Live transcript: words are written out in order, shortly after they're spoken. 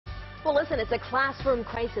Well, listen, it's a classroom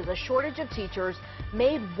crisis, a shortage of teachers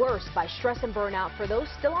made worse by stress and burnout for those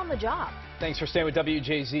still on the job. Thanks for staying with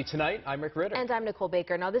WJZ tonight. I'm Rick Ritter. And I'm Nicole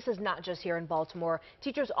Baker. Now, this is not just here in Baltimore.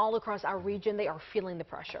 Teachers all across our region, they are feeling the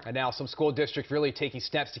pressure. And now some school districts really taking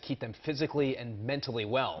steps to keep them physically and mentally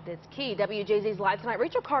well. It's key. WJZ's Live Tonight,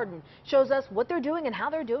 Rachel Carden shows us what they're doing and how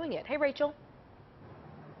they're doing it. Hey, Rachel.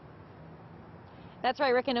 That's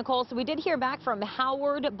right, Rick and Nicole. So we did hear back from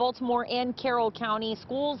Howard, Baltimore, and Carroll County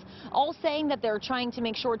schools, all saying that they're trying to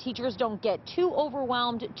make sure teachers don't get too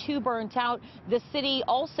overwhelmed, too burnt out. The city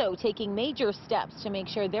also taking major steps to make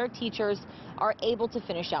sure their teachers are able to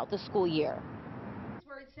finish out the school year.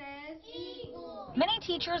 Where it says Many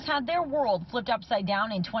teachers had their world flipped upside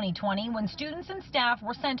down in 2020 when students and staff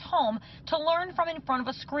were sent home to learn from in front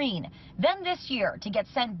of a screen. Then this year to get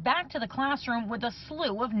sent back to the classroom with a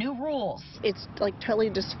slew of new rules. It's like totally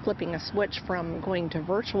just flipping a switch from going to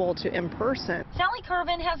virtual to in person. Sally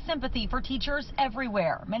Curvin has sympathy for teachers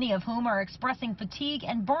everywhere, many of whom are expressing fatigue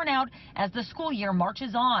and burnout as the school year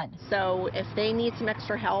marches on. So if they need some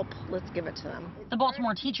extra help, let's give it to them. The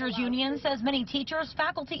Baltimore Teachers Union says many teachers,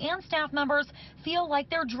 faculty, and staff members feel like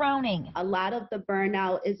they're drowning. a lot of the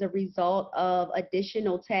burnout is a result of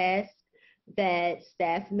additional tasks that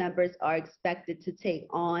staff members are expected to take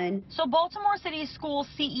on. So Baltimore City School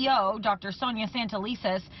CEO, Dr. Sonia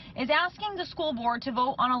Santelises, is asking the school board to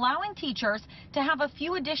vote on allowing teachers to have a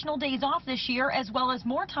few additional days off this year, as well as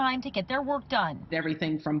more time to get their work done.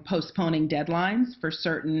 Everything from postponing deadlines for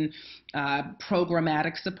certain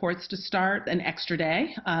programmatic supports to start, an extra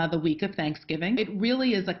day the week of Thanksgiving. It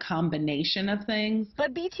really is a combination of things.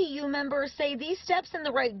 But BTU members say these steps in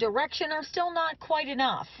the right direction are still not quite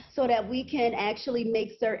enough. So that we can actually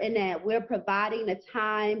make certain that we're providing the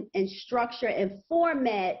time and structure and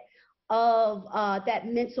format of that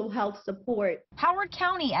mental health support. Howard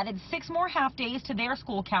County added 6 more half-days to their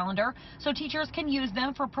school calendar so teachers can use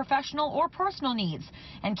them for professional or personal needs.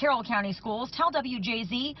 And Carroll County schools tell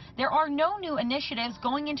WJZ there are no new initiatives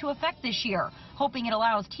going into effect this year, hoping it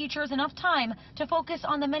allows teachers enough time to focus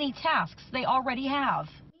on the many tasks they already have.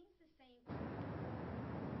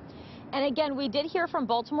 And again, we did hear from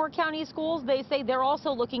Baltimore County schools. They say they're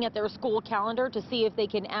also looking at their school calendar to see if they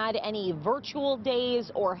can add any virtual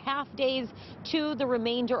days or half days to the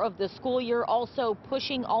remainder of the school year, also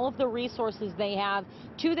pushing all of the resources they have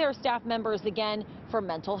to their staff members again for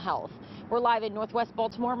mental health. We're live in Northwest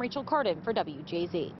Baltimore. I'm Rachel Carden for WJZ.